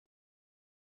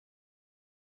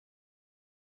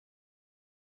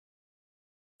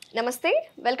నమస్తే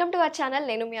welcome to our channel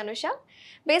నేను మీ అనుష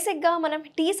బేసిక్గా మనం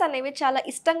టీస్ అనేవి చాలా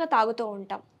ఇష్టంగా తాగుతూ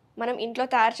ఉంటాం మనం ఇంట్లో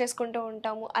తయారు చేసుకుంటూ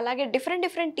ఉంటాము అలాగే డిఫరెంట్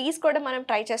టీస్ కూడా మనం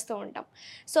ట్రై చేస్తూ ఉంటాం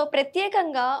సో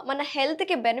ప్రత్యేకంగా మన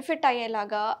హెల్త్కి బెనిఫిట్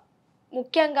అయ్యేలాగా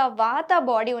ముఖ్యంగా వాత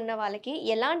బాడీ ఉన్న వాళ్ళకి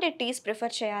ఎలాంటి టీస్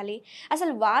ప్రిఫర్ చేయాలి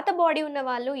అసలు వాత బాడీ ఉన్న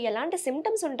వాళ్ళు ఎలాంటి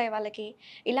సిమ్టమ్స్ ఉంటాయి వాళ్ళకి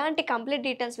ఇలాంటి కంప్లీట్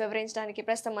డీటెయిల్స్ వివరించడానికి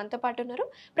ప్రస్తుతం మనతో పాటు ఉన్నారు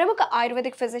ప్రముఖ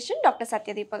ఆయుర్వేదిక్ ఫిజిషియన్ డాక్టర్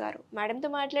సత్యదీప గారు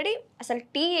మేడంతో మాట్లాడి అసలు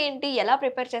టీ ఏంటి ఎలా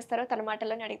ప్రిపేర్ చేస్తారో తన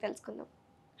మాటల్లోనే అడిగి తెలుసుకుందాం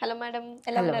హలో మేడం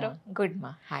ఎలా ఉన్నారు గుడ్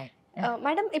మా హాయ్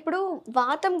మేడం ఇప్పుడు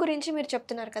వాతం గురించి మీరు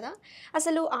చెప్తున్నారు కదా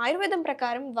అసలు ఆయుర్వేదం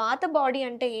ప్రకారం వాత బాడీ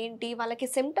అంటే ఏంటి వాళ్ళకి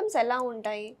సిమ్టమ్స్ ఎలా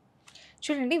ఉంటాయి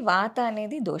చూడండి వాత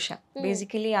అనేది దోష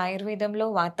బేసికలీ ఆయుర్వేదంలో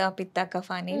వాత పిత్త కఫ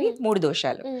అనేవి 3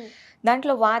 దోషాలు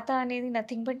దాంట్లో వాత అనేది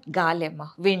నథింగ్ బట్ గాలి అమ్మ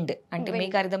విండ్ అంటే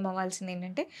మీకు అర్థం అవ్వాల్సింది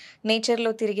ఏంటంటే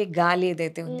నేచర్లో తిరిగే గాలి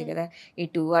ఏదైతే ఉంది కదా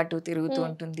ఇటు అటు తిరుగుతూ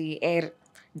ఉంటుంది ఎయిర్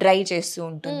డ్రై చేస్తూ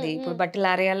ఉంటుంది ఇప్పుడు బట్టలు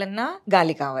ఆరేయాలన్నా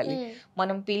గాలి కావాలి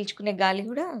మనం పీల్చుకునే గాలి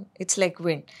కూడా ఇట్స్ లైక్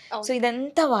విండ్ సో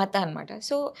ఇదంతా వాత అనమాట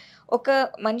సో ఒక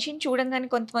మనిషిని చూడంగానే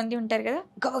కొంతమంది ఉంటారు కదా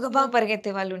గబగబా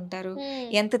పరిగెత్తే వాళ్ళు ఉంటారు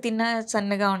ఎంత తిన్నా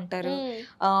సన్నగా ఉంటారు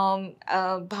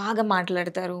బాగా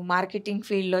మాట్లాడతారు మార్కెటింగ్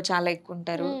ఫీల్డ్ లో చాలా ఎక్కువ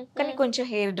ఉంటారు కానీ కొంచెం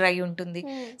హెయిర్ డ్రై ఉంటుంది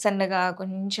సన్నగా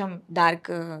కొంచెం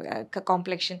డార్క్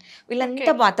కాంప్లెక్షన్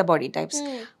వీళ్ళంతా వాత బాడీ టైప్స్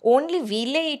ఓన్లీ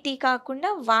వీళ్ళే ఇటీ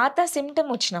కాకుండా వాత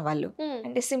సిమ్టమ్ వచ్చిన వాళ్ళు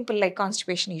అంటే సింపుల్ లైక్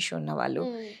కాన్స్టిపేషన్ ఇష్యూ ఉన్న వాళ్ళు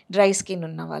డ్రై స్కిన్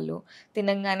ఉన్న వాళ్ళు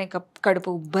తినంగానే కడుపు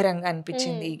ఉబ్బరంగా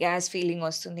అనిపించింది గ్యాస్ ఫీలింగ్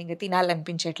వస్తుంది ఇంకా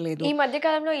తినాలనిపించట్లేదు ఈ మధ్య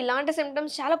కాలంలో ఇలాంటి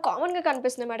సిమ్టమ్స్ చాలా కామన్ గా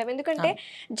కనిపిస్తున్నాయి మేడం ఎందుకంటే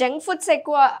జంక్ ఫుడ్స్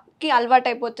ఎక్కువకి అలవాటు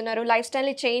అయిపోతున్నారు లైఫ్ స్టైల్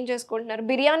ని చేంజ్ చేసుకుంటున్నారు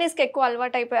బిర్యానీస్ కి ఎక్కువ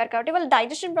అలవాటు అయిపోయారు కాబట్టి వాళ్ళ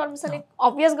డైజెషన్ ప్రాబ్లమ్స్ అనేవి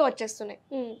ఆబ్వియస్ గా వచ్చేస్తున్నాయి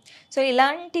సో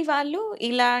ఇలాంటి వాళ్ళు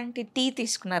ఇలాంటి టీ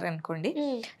తీసుకున్నారు అనుకోండి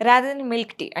రాదర్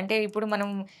మిల్క్ టీ అంటే ఇప్పుడు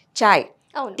మనం చాయ్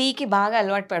టీకి బాగా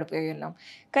అలవాటు పడిపోయి ఉన్నాం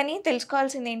కానీ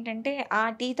తెలుసుకోవాల్సింది ఏంటంటే ఆ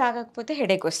టీ తాగకపోతే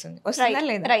హెడేక్ వస్తుందా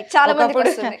లేదా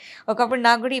ఒకప్పుడు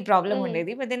నాకు కూడా ఈ ప్రాబ్లం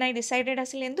ఉండేది బట్ దెన్ ఐ డిసైడెడ్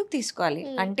అసలు ఎందుకు తీసుకోవాలి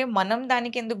అంటే మనం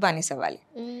దానికి ఎందుకు బానిస అవ్వాలి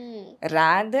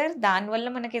రాదర్ దానివల్ల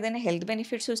మనకి ఏదైనా హెల్త్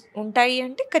బెనిఫిట్స్ ఉంటాయి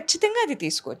అంటే ఖచ్చితంగా అది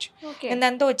తీసుకోవచ్చు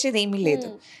దాంతో వచ్చేది ఏమీ లేదు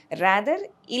రాదర్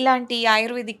ఇలాంటి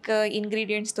ఆయుర్వేదిక్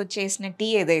ఇంగ్రీడియంట్స్ తో చేసిన టీ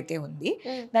ఏదైతే ఉంది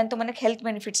దాంతో మనకి హెల్త్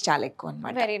బెనిఫిట్స్ చాలా ఎక్కువ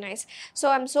అన్నమాట very nice so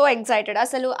I'm so excited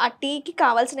అసలు ఆ టీకి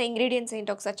కావాల్సిన ఇంగ్రీడియంట్స్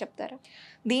ఏంటో ఒకసారి చెప్తారా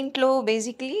దీంట్లో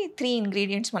బేసిక్లీ 3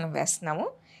 ఇంగ్రీడియంట్స్ మనం వేస్తున్నాము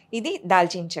ఇది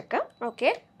దాల్చిన చెక్క ఓకే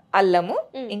అల్లము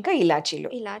ఇంకా ఇలాచీలు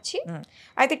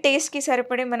అయితే టేస్ట్ కి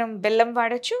సరిపడే మనం బెల్లం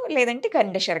వాడచ్చు లేదంటే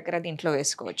కండ శర్కర దీంట్లో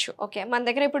వేసుకోవచ్చు ఓకే మన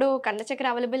దగ్గర ఇప్పుడు కండ చక్కెర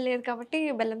అవైలబుల్ లేదు కాబట్టి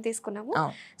బెల్లం తీసుకున్నాము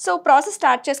సో ప్రాసెస్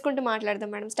స్టార్ట్ చేసుకుంటూ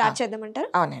మాట్లాడదాం మేడం స్టార్ట్ చేద్దామంటారు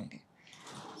అవునండి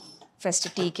ఫస్ట్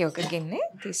టీకి ఒక గిన్నె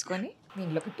తీసుకొని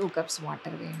దీంట్లో 2 కప్స్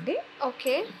వాటర్ వేయండి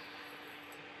ఓకే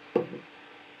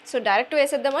సో డైరెక్ట్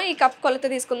వేసేద్దామా ఈ కప్ కొలత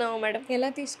తీసుకుందామా మేడం ఎలా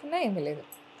తీసుకున్నా ఏమీ లేదు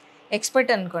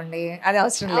ఎక్స్పర్ట్ అనుకోండి అది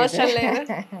అవసరం లేదు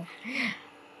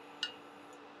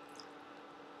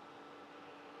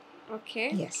ఓకే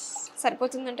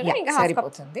సరిపోతుంది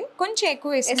సరిపోతుంది కొంచెం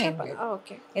ఎక్కువ వేసినా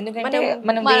ఎందుకంటే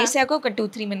మనం వేసాక ఒక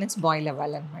 2-3 minutes బాయిల్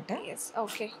అవ్వాలన్నమాట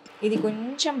ఓకే ఇది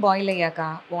కొంచెం బాయిల్ అయ్యాక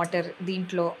వాటర్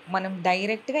దీంట్లో మనం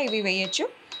డైరెక్ట్గా ఇవి వేయచ్చు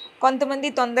కొంతమంది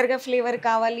తొందరగా ఫ్లేవర్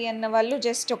కావాలి అన్న వాళ్ళు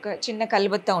జస్ట్ ఒక చిన్న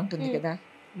కలబత్తా ఉంటుంది కదా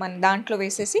మన దాంట్లో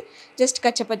వేసేసి జస్ట్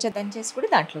కచ్చపచ్చ దంచేసి కూడా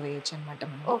దాంట్లో వేయచ్చు అనమాట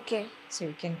మనం okay so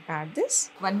you can add this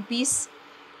 1 piece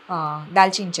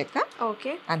దాల్చిన చెక్క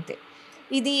ఓకే అంతే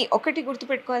ఇది ఒకటి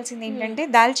గుర్తుపెట్టుకోవాల్సింది ఏంటంటే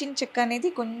దాల్చిన చెక్క అనేది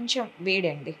కొంచెం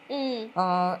వేడండి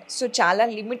సో చాలా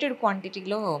లిమిటెడ్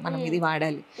క్వాంటిటీలో మనం ఇది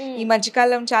వాడాలి ఈ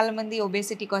మధ్యకాలం చాలా మంది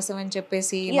ఒబేసిటీ కోసం అని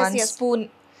చెప్పేసి 1 spoon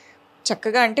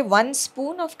చక్కగా అంటే 1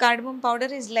 spoon of cardamom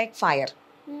powder is like fire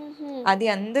అది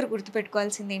అందరు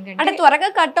గుర్తుపెట్టుకోవాల్సింది ఏంటంటే త్వరగా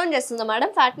కట్ డౌన్ చేస్తుందా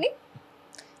మేడం ఫ్యాట్ ని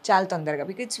చాలా తొందరగా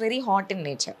because it's very hot in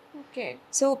nature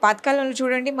so పాతకాలంలో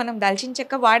చూడండి మనం దాల్చిన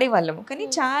చెక్క వాడేవాళ్ళము కానీ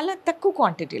చాలా తక్కువ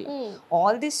క్వాంటిటీలో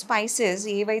ఆల్ ది స్పైసెస్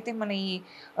ఏవైతే మన ఈ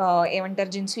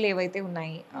ఏమంటారు జిన్సులు ఏవైతే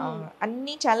ఉన్నాయి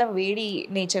అన్నీ చాలా వేడి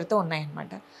నేచర్తో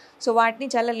ఉన్నాయన్నమాట సో వాటిని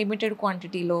చాలా లిమిటెడ్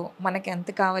క్వాంటిటీలో మనకి ఎంత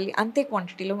కావాలి అంతే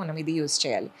క్వాంటిటీలో మనం ఇది యూజ్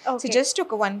చేయాలి సో జస్ట్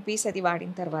ఒక 1 piece అది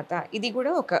వాడిన తర్వాత ఇది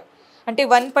కూడా ఒక అంటే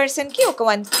 1 personకి ఒక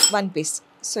 1 piece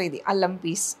సో ఇది అల్లం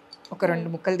పీస్ ఒక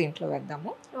 2 ముక్కలు దీంట్లో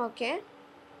వేద్దాము ఓకే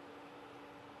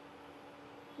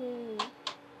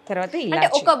తర్వాత అంటే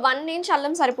ఒక 1 inch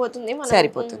అల్లం సరిపోతుంది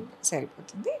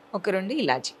సరిపోతుంది ఒక 2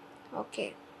 ఇలాచి ఓకే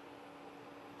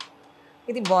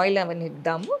ఇది బాయిల్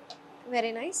అవనిద్దాము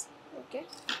వెరీ నైస్ ఓకే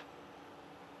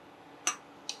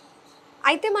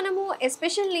అయితే మనము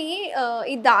ఎస్పెషల్లీ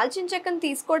ఈ దాల్చిన చెక్కను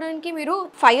తీసుకోవడానికి మీరు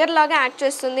ఫైర్ లాగా యాక్ట్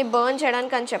చేస్తుంది బర్న్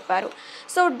చేయడానికి అని చెప్పారు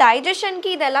సో డైజెషన్కి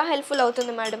ఇది ఎలా హెల్ప్ఫుల్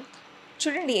అవుతుంది మేడం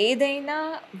చూడండి, ఏదైనా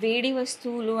వేడి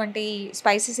వస్తువులు అంటే ఈ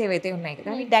స్పైసెస్ ఏవైతే ఉన్నాయి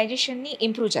కదా, అవి డైజెషన్ని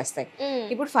ఇంప్రూవ్ చేస్తాయి.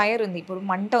 ఇప్పుడు ఫైర్ ఉంది, ఇప్పుడు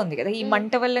మంట ఉంది కదా, ఈ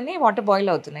మంట వల్లనే వాటర్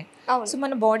బాయిల్ అవుతున్నాయి. సో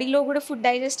మన బాడీలో కూడా ఫుడ్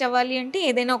డైజెస్ట్ అవ్వాలి అంటే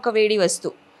ఏదైనా ఒక వేడి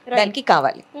వస్తువు దానికి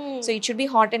కావాలి. So it should be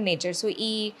hot in nature. So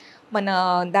ఈ మన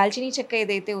దాల్చినీ చెక్క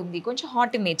ఏదైతే ఉంది కొంచెం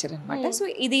హాట్ ఇన్ నేచర్ అనమాట. సో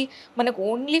ఇది మనకు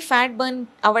ఓన్లీ ఫ్యాట్ బర్న్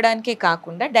అవ్వడానికే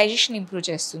కాకుండా డైజెషన్ ఇంప్రూవ్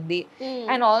చేస్తుంది.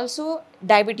 అండ్ ఆల్సో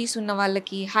డయాబెటీస్ ఉన్న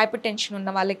వాళ్ళకి, హైపర్ టెన్షన్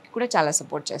ఉన్న వాళ్ళకి కూడా చాలా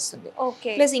సపోర్ట్ చేస్తుంది.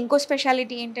 ప్లస్ ఇంకో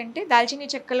స్పెషాలిటీ ఏంటంటే దాల్చినీ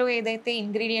చెక్కలో ఏదైతే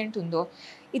ఇంగ్రీడియంట్ ఉందో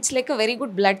it's like a very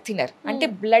good blood thinner. అంటే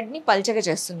బ్లడ్ ని పల్చగా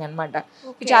చేస్తుంది అనమాట.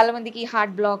 చాలా మందికి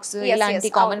హార్ట్ బ్లాక్స్ ఇలాంటి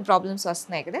కామన్ ప్రాబ్లమ్స్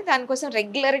వస్తున్నాయి కదా, దానికోసం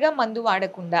రెగ్యులర్ గా మందు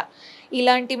వాడకుండా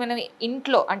ఇలాంటి మనం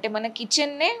ఇంట్లో అంటే మన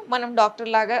కిచెన్ నే మనం డాక్టర్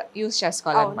లాగా యూజ్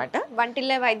చేసుకోవాలన్నమాట.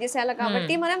 వంటిల్లే వైద్యశాల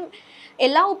కాబట్టి మనం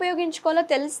ఎలా ఉపయోగించుకోవాలో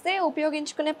తెలిస్తే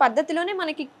ఉపయోగించుకునే పద్ధతిలోనే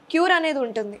మనకి క్యూర్ అనేది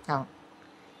ఉంటుంది.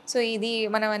 సో ఇది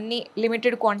మనం అన్ని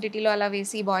లిమిటెడ్ క్వాంటిటీలో అలా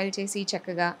వేసి బాయిల్ చేసి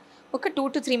చక్కగా ఒక 2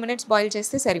 to 3 minutes బాయిల్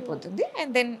చేస్తే సరిపోతుంది.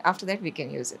 And then after that we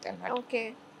can use it అన్నమాట. ఓకే.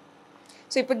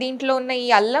 సో ఇప్పుడు దీంట్లో ఉన్న ఈ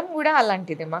అల్లం కూడా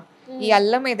అలాంటిదేమా. ఈ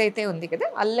అల్లం ఏదైతే ఉంది కదా,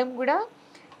 అల్లం కూడా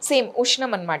సేమ్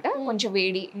ఉష్ణం అనమాట, కొంచెం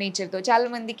వేడి నేచర్తో. చాలా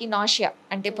మందికి నాషియా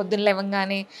అంటే పొద్దున్న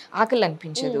లేవంగానే ఆకలి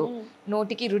అనిపించదు,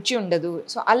 నోటికి రుచి ఉండదు.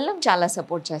 సో అల్లం చాలా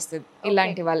సపోర్ట్ చేస్తుంది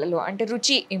ఇలాంటి వాళ్ళలో, అంటే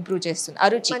రుచి ఇంప్రూవ్ చేస్తుంది,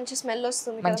 అరుచి మంచి స్మెల్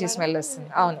వస్తుంది, మంచి స్మెల్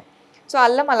వస్తుంది. అవును. సో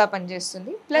అల్లం అలా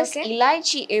పనిచేస్తుంది. ప్లస్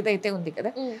ఇలాచీ ఏదైతే ఉంది కదా,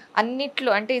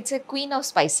 అన్నిట్లో అంటే it's a queen of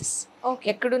spices.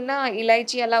 ఎక్కడున్నా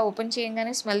ఇలాచీ అలా ఓపెన్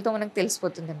చేయగానే స్మెల్ తో మనకు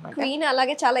తెలిసిపోతుంది అనమాట. క్వీన్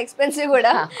అలాగే చాలా ఎక్స్పెన్సివ్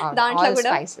కూడా దాంట్లో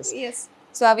కూడా స్పైసెస్.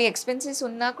 సో అవి ఎక్స్పెన్సెస్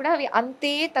ఉన్నా కూడా అవి అంతే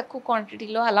తక్కువ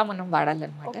క్వాంటిటీలో అలా మనం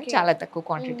వాడాలన్నమాట, చాలా తక్కువ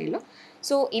క్వాంటిటీలో.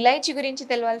 సో ఇలాచీ గురించి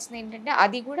తెలవాల్సింది ఏంటంటే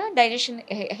అది కూడా డైజెషన్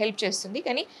హెల్ప్ చేస్తుంది,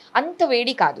 కానీ అంత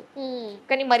వేడి కాదు.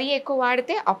 కానీ మరీ ఎక్కువ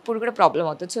వాడితే అప్పుడు కూడా ప్రాబ్లం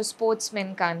అవుతుంది. సో స్పోర్ట్స్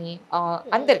మెన్ కానీ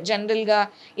అందరు జనరల్గా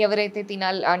ఎవరైతే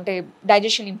తినాలి అంటే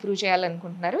డైజెషన్ ఇంప్రూవ్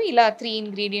చేయాలనుకుంటున్నారో ఇలా 3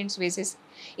 ingredients వేసేసి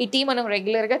ఈ టీ మనం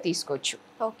రెగ్యులర్గా తీసుకోవచ్చు.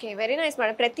 Okay, very nice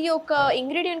madam. ప్రతి ఒక్క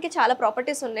ఇంగ్రీడియంట్కి చాలా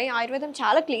ప్రాపర్టీస్ ఉన్నాయి. ఆయుర్వేదం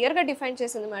చాలా క్లియర్గా డిఫైన్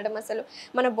చేసింది మేడం. అసలు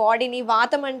మన బాడీని,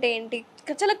 వాతం అంటే ఏంటి,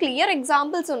 చాలా క్లియర్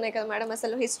ఎగ్జాంపుల్స్ ఉన్నాయి కదా మేడం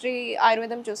అసలు హిస్టరీ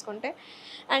ఆయుర్వేదం చూసుకుంటే.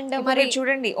 అండ్ మరి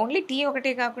చూడండి, ఓన్లీ టీ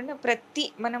ఒకటే కాకుండా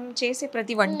మనం చేసే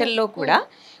ప్రతి వంటల్లో కూడా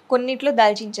కొన్నిట్లో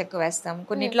దాల్చిన చెక్క వేస్తాం,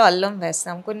 కొన్నిట్లో అల్లం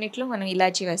వేస్తాం, కొన్నిట్లో మనం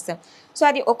ఇలాచీ వేస్తాం. సో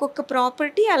అది ఒక్కొక్క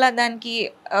ప్రాపర్టీ అలా దానికి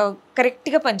కరెక్ట్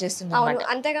గా పనిచేస్తుంది అన్నమాట.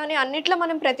 అంతేగాని అన్నిట్లో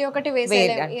మనం ప్రతి ఒక్కటి వేసేయాలి.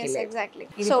 ఎగ్జాక్ట్లీ.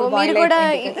 సో మీరు కూడా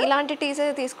ఇలాంటి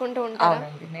టీసే తీసుకుంటూ ఉంటారా?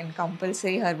 అవునండి, నేను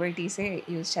కంపల్సరీ హెర్బల్ టీసే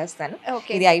యూజ్ చేస్తాను.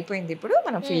 ఇది అయిపోయింది, ఇప్పుడు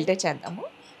మనం ఫిల్టర్ చేద్దాము.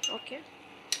 ఓకే,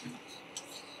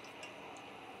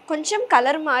 కొంచెం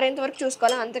కలర్ మారేంత వరకు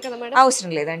చూసుకోవాలా, అంతే కదా మేడం?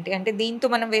 అవసరం లేదంటే, అంటే దీంతో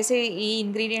మనం వేసే ఈ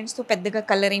ఇంగ్రీడియంట్స్ తో పెద్దగా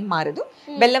కలర్ ఏం మారదు.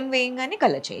 బెల్లం వేయంగానే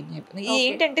కలర్ చేంజ్ అయిపోతుంది.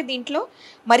 ఏంటంటే దీంట్లో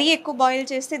మరీ ఎక్కువ బాయిల్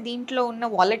చేస్తే దీంట్లో ఉన్న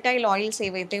వాలటైల్ ఆయిల్స్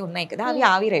ఏవైతే ఉన్నాయి కదా అవి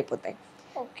ఆవిరైపోతాయి.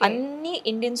 అన్ని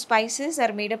Indian spices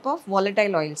are made up of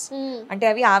volatile oils. అంటే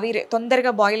అవి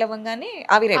తొందరగా బాయిల్ అవ్వగానే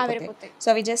ఆవిరైపోతాయి. సో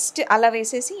అవి జస్ట్ అలా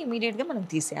వేసేసి ఇమీడియట్ గా మనం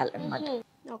తీసేయాలన్నమాట.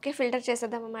 ఓకే, ఫిల్టర్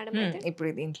చేసేద్దామా మేడం?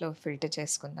 ఇప్పుడు దీంట్లో ఫిల్టర్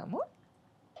చేసుకుందాము.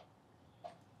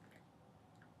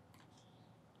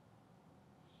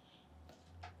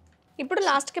 ఇప్పుడు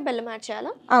లాస్ట్ కి బెల్లం యాడ్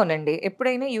చేయాలా? అవునండి,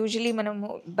 ఎప్పుడైనా యూజువలీ మనము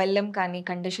బెల్లం కానీ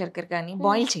కండ శర్కర కానీ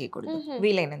బాయిల్ చేయకూడదు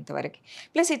వీలైనంత వరకు.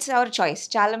 Plus it's our choice.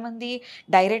 చాలా మంది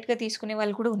డైరెక్ట్ గా తీసుకునే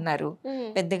వాళ్ళు కూడా ఉన్నారు,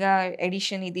 పెద్దగా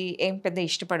ఎడిషన్ ఇది ఏం పెద్ద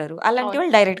ఇష్టపడరు. అలాంటి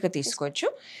వాళ్ళు డైరెక్ట్ గా తీసుకోవచ్చు.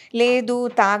 లేదు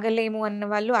తాగలేము అన్న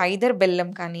వాళ్ళు ఐదర్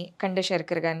బెల్లం కానీ కండ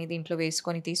శర్కర కానీ దీంట్లో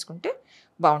వేసుకొని తీసుకుంటే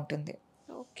బాగుంటుంది.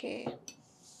 ఓకే,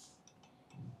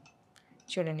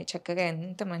 చూడండి చక్కగా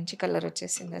ఎంత మంచి కలర్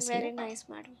వచ్చేసింది అసలు. Very nice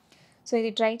madam. సో ఇది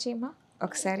ట్రై చేయమా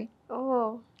ఒకసారి. ఓ,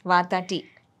 వాతా టీ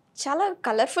చాలా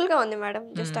కలర్ఫుల్ గా ఉంది madam.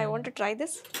 Just I want to try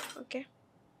this. Okay,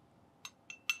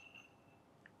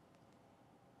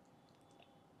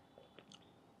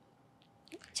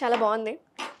 చాలా బాగుంది.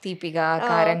 తీపిగా,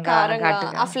 కారంగా,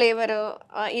 ఆ ఫ్లేవర్,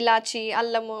 ఇలాచి,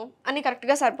 అల్లము అన్ని కరెక్ట్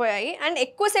గా సరిపోయాయి. అండ్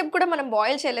ఎక్కువసేపు కూడా మనం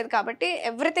బాయిల్ చేయలేదు కాబట్టి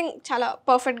ఎవ్రీథింగ్ చాలా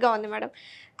పర్ఫెక్ట్ గా ఉంది madam.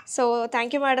 So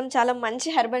thank you madam, చాలా మంచి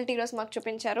హెర్బల్ టీ రోజు మాకు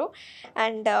చూపించారు.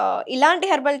 అండ్ ఇలాంటి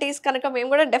హెర్బల్ టీస్ కనుక మేము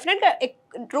కూడా డెఫినెట్గా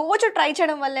రోజు ట్రై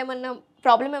చేయడం వల్ల ఏమన్నా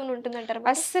ప్రాబ్లం ఏమైనా ఉంటుందంటారా?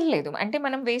 అస్సలు లేదు. అంటే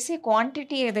మనం వేసే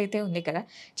క్వాంటిటీ ఏదైతే ఉంది కదా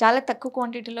చాలా తక్కువ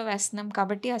క్వాంటిటీలో వేస్తున్నాం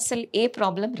కాబట్టి అస్సలు ఏ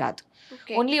ప్రాబ్లం రాదు.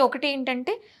 ఓన్లీ ఒకటి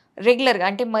ఏంటంటే రెగ్యులర్గా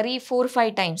అంటే మరీ 4-5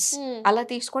 times అలా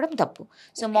తీసుకోవడం తప్పు.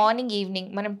 సో మార్నింగ్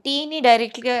ఈవినింగ్ మనం టీని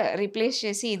డైరెక్ట్గా రీప్లేస్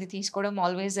చేసి ఇది తీసుకోవడం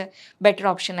ఆల్వేస్ బెటర్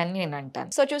ఆప్షన్ అని నేను అంటాను.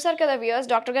 సో చూసారు కదా వ్యూయర్స్,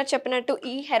 డాక్టర్ గారు చెప్పినట్టు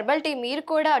ఈ హెర్బల్ టీ మీరు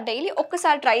కూడా డైలీ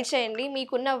ఒక్కసారి ట్రై చేయండి.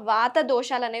 మీకున్న వాత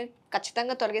దోషాలు అనేవి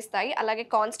ఖచ్చితంగా తొలగిస్తాయి. అలాగే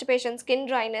కాన్స్టిపేషన్, స్కిన్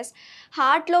డ్రైనెస్,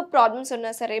 హార్ట్లో ప్రాబ్లమ్స్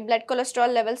ఉన్నా సరే, బ్లడ్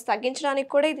కొలెస్ట్రాల్ లెవెల్స్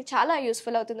తగ్గించడానికి కూడా ఇది చాలా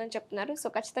యూస్ఫుల్ అవుతుందని చెప్తున్నారు. సో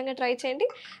ఖచ్చితంగా ట్రై చేయండి.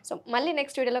 సో మళ్ళీ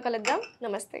నెక్స్ట్ వీడియోలో కలుద్దాం.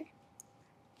 నమస్తే.